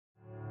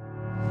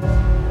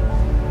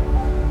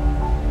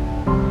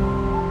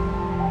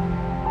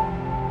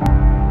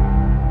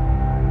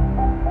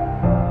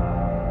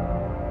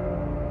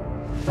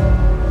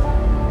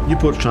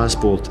Newport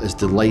Transport is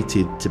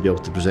delighted to be able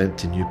to present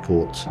to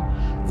Newport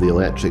the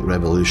electric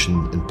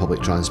revolution in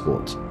public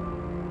transport.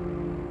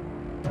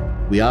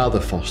 We are the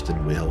first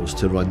in Wales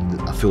to run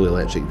a fully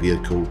electric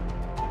vehicle,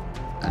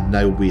 and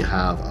now we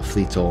have a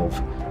fleet of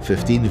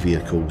 15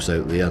 vehicles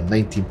out there,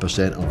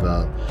 19% of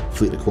our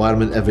fleet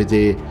requirement every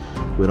day.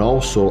 We're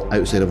also,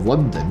 outside of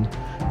London,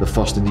 the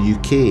first in the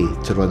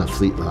UK to run a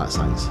fleet of that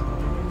size.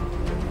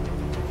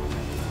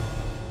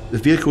 The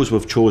vehicles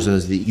we've chosen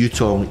is the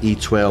Yutong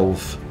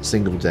E12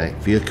 single deck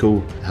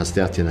vehicle. It has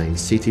 39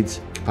 seated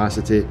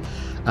capacity,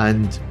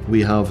 and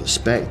we have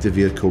spec'd the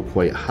vehicle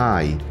quite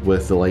high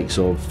with the likes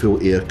of full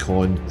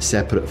aircon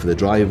separate for the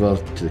driver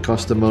to the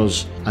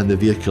customers, and the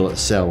vehicle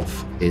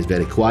itself is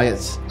very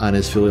quiet and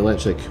is fully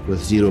electric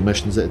with zero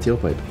emissions at the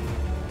tailpipe.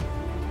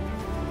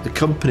 The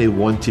company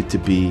wanted to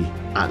be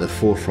at the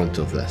forefront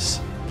of this.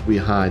 We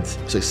had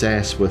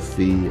success with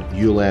the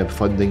ULEB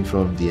funding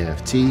from the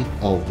NFT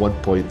of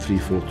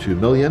 1.342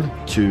 million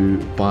to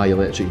buy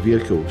electric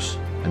vehicles,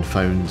 and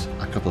found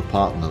a couple of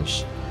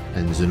partners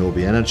in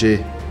Zenobe Energy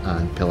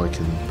and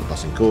Pelican, the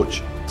bus and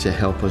coach, to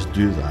help us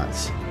do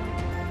that.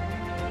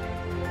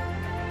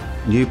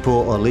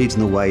 Newport are leading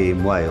the way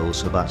in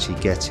Wales of actually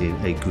getting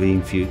a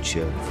green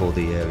future for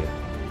the area.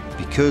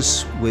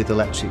 Because with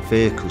electric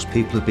vehicles,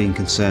 people have been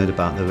concerned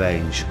about the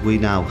range. We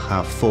now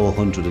have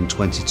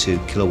 422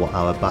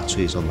 kilowatt-hour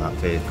batteries on that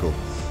vehicle.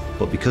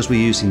 But because we're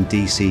using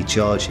DC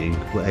charging,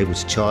 we're able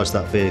to charge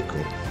that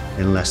vehicle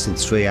in less than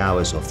 3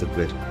 hours off the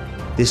grid.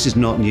 This is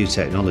not new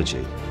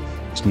technology.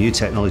 It's new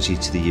technology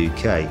to the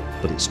UK,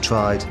 but it's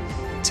tried,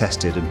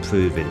 tested and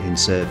proven in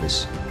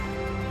service.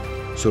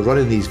 So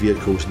running these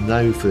vehicles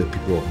now for the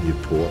people of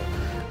Newport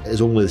is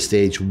only the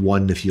stage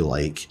one, if you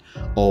like,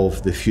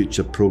 of the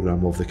future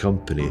programme of the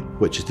company,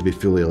 which is to be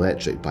fully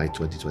electric by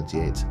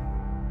 2028.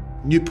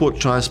 Newport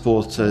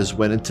Transport has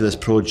went into this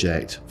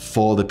project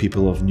for the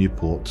people of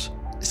Newport.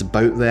 It's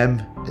about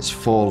them, it's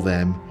for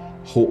them.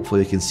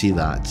 Hopefully they can see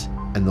that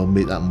and they'll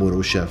make that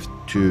modal shift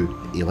to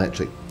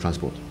electric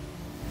transport.